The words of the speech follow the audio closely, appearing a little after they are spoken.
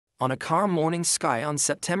On a calm morning sky on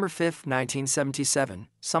September 5, 1977,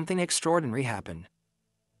 something extraordinary happened.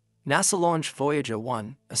 NASA launched Voyager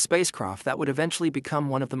 1, a spacecraft that would eventually become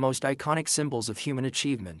one of the most iconic symbols of human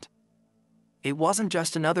achievement. It wasn't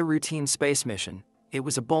just another routine space mission, it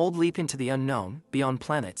was a bold leap into the unknown, beyond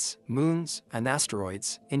planets, moons, and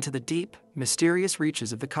asteroids, into the deep, mysterious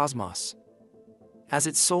reaches of the cosmos. As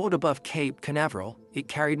it soared above Cape Canaveral, it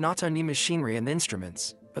carried not only machinery and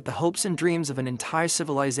instruments, but the hopes and dreams of an entire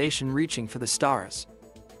civilization reaching for the stars.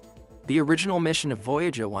 The original mission of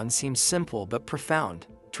Voyager 1 seems simple but profound,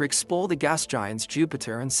 to explore the gas giants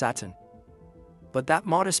Jupiter and Saturn. But that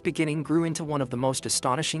modest beginning grew into one of the most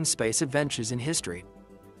astonishing space adventures in history.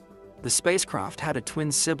 The spacecraft had a twin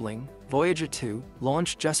sibling, Voyager 2,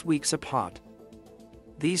 launched just weeks apart.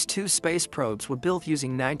 These two space probes were built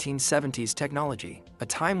using 1970s technology, a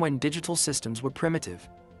time when digital systems were primitive.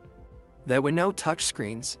 There were no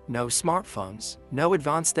touchscreens, no smartphones, no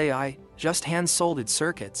advanced AI, just hand-soldered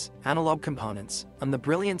circuits, analog components, and the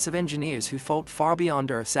brilliance of engineers who thought far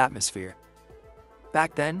beyond Earth's atmosphere.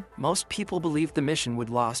 Back then, most people believed the mission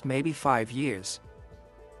would last maybe 5 years.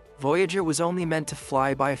 Voyager was only meant to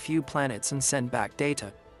fly by a few planets and send back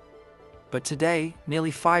data. But today,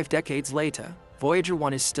 nearly 5 decades later, Voyager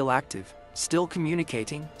 1 is still active, still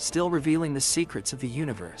communicating, still revealing the secrets of the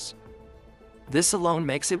universe. This alone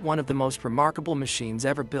makes it one of the most remarkable machines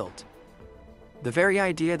ever built. The very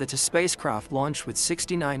idea that a spacecraft launched with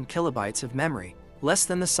 69 kilobytes of memory, less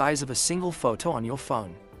than the size of a single photo on your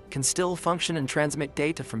phone, can still function and transmit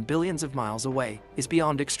data from billions of miles away, is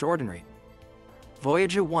beyond extraordinary.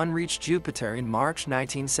 Voyager 1 reached Jupiter in March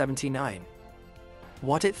 1979.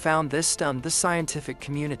 What it found this stunned the scientific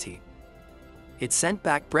community. It sent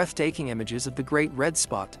back breathtaking images of the Great Red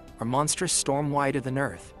Spot, a monstrous storm wider than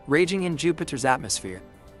Earth, raging in Jupiter's atmosphere.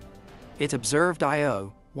 It observed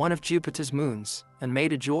Io, one of Jupiter's moons, and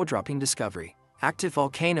made a jaw-dropping discovery: active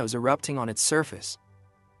volcanoes erupting on its surface.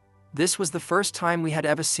 This was the first time we had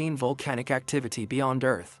ever seen volcanic activity beyond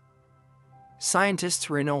Earth. Scientists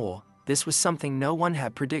were in awe. This was something no one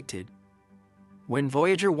had predicted. When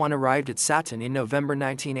Voyager 1 arrived at Saturn in November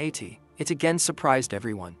 1980, it again surprised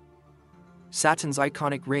everyone. Saturn's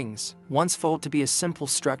iconic rings, once thought to be a simple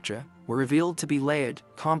structure, were revealed to be layered,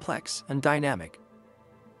 complex, and dynamic.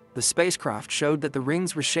 The spacecraft showed that the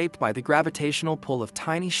rings were shaped by the gravitational pull of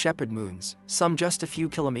tiny shepherd moons, some just a few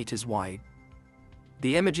kilometers wide.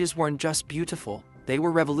 The images weren't just beautiful, they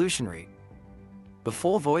were revolutionary.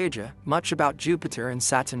 Before Voyager, much about Jupiter and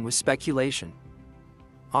Saturn was speculation.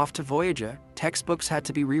 After Voyager, textbooks had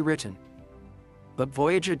to be rewritten. But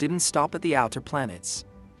Voyager didn't stop at the outer planets.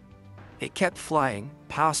 It kept flying,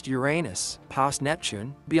 past Uranus, past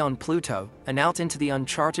Neptune, beyond Pluto, and out into the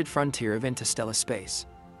uncharted frontier of interstellar space.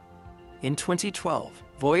 In 2012,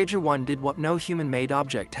 Voyager 1 did what no human-made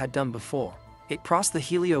object had done before. It crossed the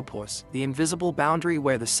heliopause, the invisible boundary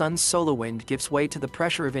where the sun's solar wind gives way to the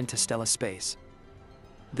pressure of interstellar space.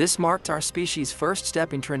 This marked our species' first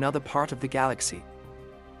step into another part of the galaxy.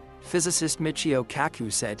 Physicist Michio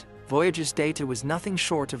Kaku said, "Voyager's data was nothing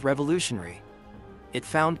short of revolutionary. It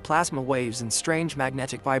found plasma waves and strange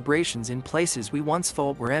magnetic vibrations in places we once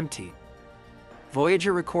thought were empty."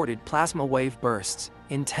 Voyager recorded plasma wave bursts,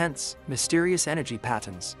 intense, mysterious energy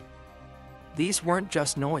patterns. These weren't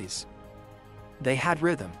just noise. They had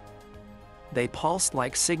rhythm. They pulsed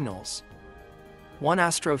like signals. One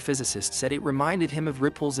astrophysicist said it reminded him of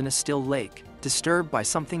ripples in a still lake, disturbed by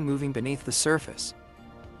something moving beneath the surface.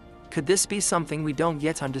 Could this be something we don't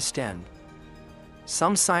yet understand?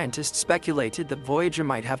 Some scientists speculated that Voyager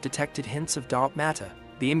might have detected hints of dark matter,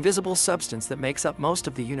 the invisible substance that makes up most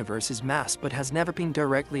of the universe's mass but has never been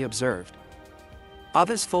directly observed.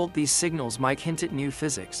 Others thought these signals might hint at new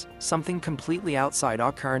physics, something completely outside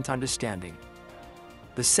our current understanding.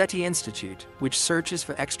 The SETI Institute, which searches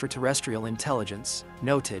for extraterrestrial intelligence,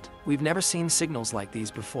 noted, "We've never seen signals like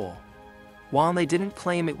these before." While they didn't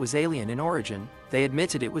claim it was alien in origin, they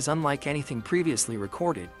admitted it was unlike anything previously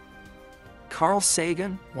recorded. Carl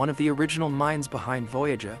Sagan, one of the original minds behind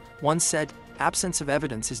Voyager, once said, "Absence of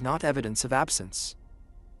evidence is not evidence of absence."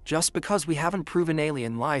 Just because we haven't proven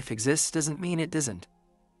alien life exists doesn't mean it isn't.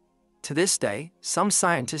 To this day, some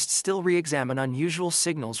scientists still re-examine unusual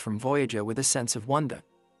signals from Voyager with a sense of wonder.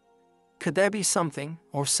 Could there be something,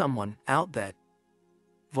 or someone, out there?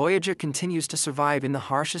 Voyager continues to survive in the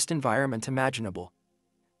harshest environment imaginable.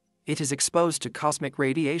 It is exposed to cosmic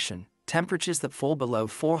radiation, temperatures that fall below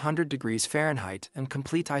 400 degrees Fahrenheit, and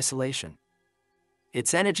complete isolation.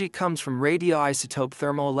 Its energy comes from radioisotope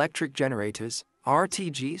thermoelectric generators,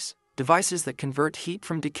 RTGs, devices that convert heat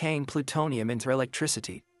from decaying plutonium into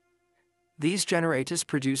electricity. These generators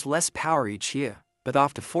produce less power each year, But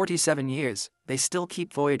after 47 years, they still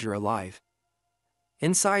keep Voyager alive.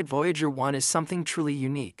 Inside Voyager 1 is something truly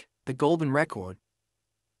unique, the Golden Record.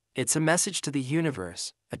 It's a message to the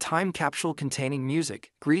universe, a time capsule containing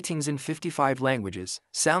music, greetings in 55 languages,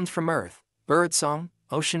 sounds from Earth, birdsong,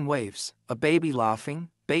 ocean waves, a baby laughing,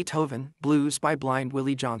 Beethoven, blues by Blind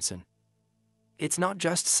Willie Johnson. It's not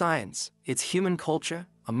just science, it's human culture,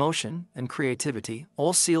 emotion, and creativity,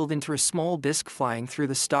 all sealed into a small disk flying through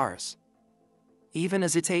the stars. Even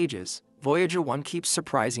as it ages, Voyager 1 keeps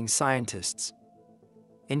surprising scientists.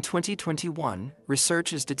 In 2021,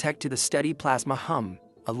 researchers detected a steady plasma hum,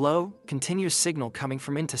 a low, continuous signal coming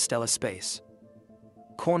from interstellar space.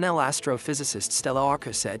 Cornell astrophysicist Stella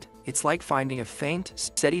Archer said, "It's like finding a faint,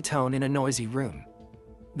 steady tone in a noisy room."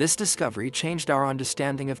 This discovery changed our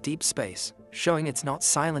understanding of deep space, showing it's not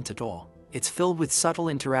silent at all. It's filled with subtle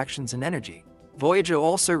interactions and energy. Voyager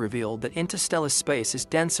also revealed that interstellar space is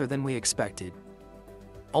denser than we expected.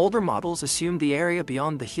 Older models assumed the area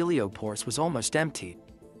beyond the heliopause was almost empty.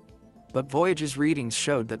 But Voyager's readings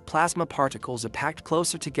showed that plasma particles are packed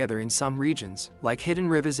closer together in some regions, like hidden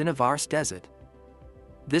rivers in a vast desert.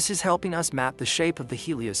 This is helping us map the shape of the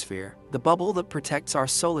heliosphere, the bubble that protects our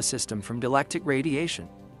solar system from galactic radiation.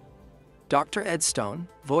 Dr. Ed Stone,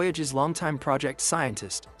 Voyager's longtime project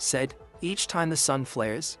scientist, said, "Each time the sun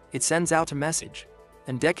flares, it sends out a message.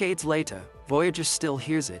 And decades later, Voyager still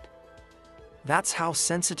hears it." That's how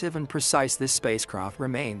sensitive and precise this spacecraft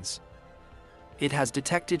remains. It has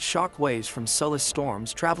detected shock waves from solar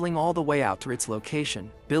storms traveling all the way out to its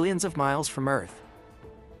location, billions of miles from Earth.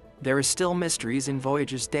 There are still mysteries in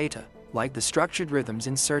Voyager's data, like the structured rhythms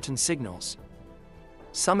in certain signals.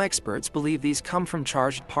 Some experts believe these come from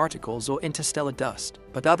charged particles or interstellar dust,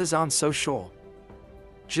 but others aren't so sure.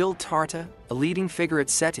 Jill Tarter, a leading figure at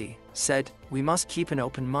SETI, said, "We must keep an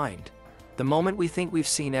open mind. The moment we think we've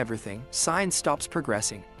seen everything, science stops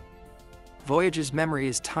progressing." Voyager's memory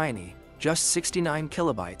is tiny, just 69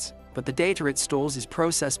 kilobytes, but the data it stores is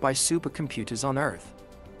processed by supercomputers on Earth.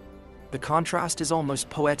 The contrast is almost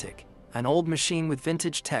poetic, an old machine with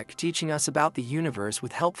vintage tech teaching us about the universe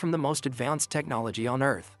with help from the most advanced technology on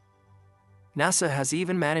Earth. NASA has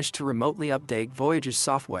even managed to remotely update Voyager's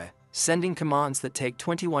software, sending commands that take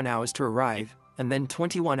 21 hours to arrive, and then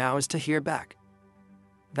 21 hours to hear back.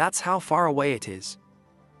 That's how far away it is.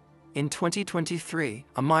 In 2023,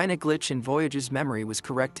 a minor glitch in Voyager's memory was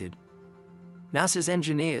corrected. NASA's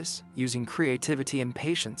engineers, using creativity and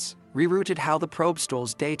patience, rerouted how the probe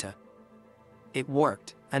stores data. It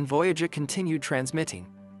worked, and Voyager continued transmitting.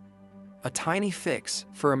 A tiny fix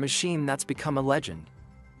for a machine that's become a legend.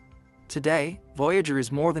 Today, Voyager is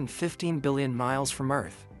more than 15 billion miles from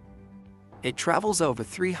Earth. It travels over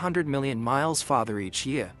 300 million miles farther each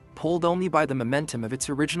year, pulled only by the momentum of its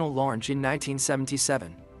original launch in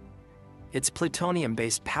 1977. Its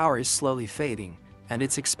plutonium-based power is slowly fading, and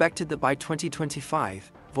it's expected that by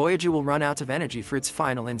 2025, Voyager will run out of energy for its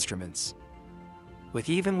final instruments. With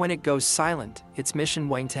even when it goes silent, its mission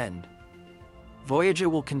won't end. Voyager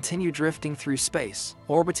will continue drifting through space,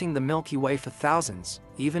 orbiting the Milky Way for thousands,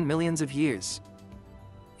 even millions of years.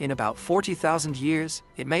 In about 40,000 years,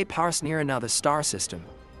 it may pass near another star system.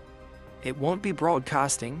 It won't be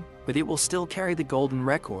broadcasting, but it will still carry the Golden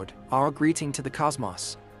Record, our greeting to the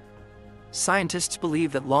cosmos. Scientists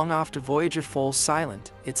believe that long after Voyager falls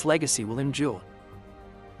silent, its legacy will endure.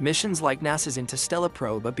 Missions like NASA's Interstellar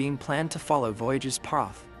probe are being planned to follow Voyager's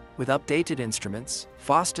path, with updated instruments,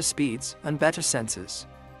 faster speeds, and better sensors.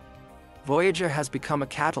 Voyager has become a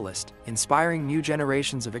catalyst, inspiring new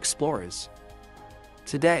generations of explorers.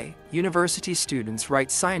 Today, university students write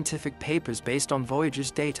scientific papers based on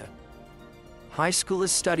Voyager's data. High schoolers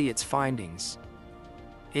study its findings.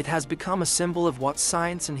 It has become a symbol of what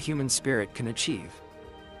science and human spirit can achieve.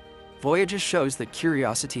 Voyager shows that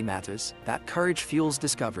curiosity matters, that courage fuels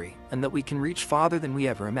discovery, and that we can reach farther than we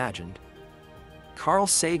ever imagined. Carl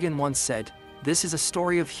Sagan once said, "This is a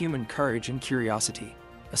story of human courage and curiosity."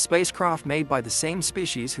 A spacecraft made by the same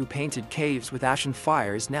species who painted caves with ash and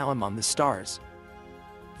fire is now among the stars.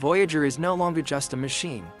 Voyager is no longer just a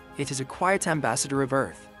machine, it is a quiet ambassador of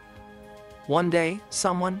Earth. One day,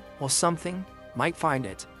 someone, or something, might find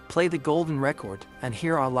it, play the Golden Record, and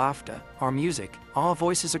hear our laughter, our music, our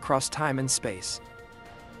voices across time and space.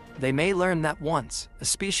 They may learn that once, a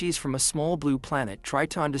species from a small blue planet tried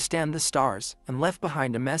to understand the stars and left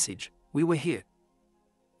behind a message: we were here.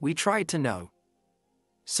 We tried to know.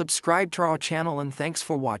 Subscribe to our channel and thanks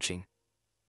for watching.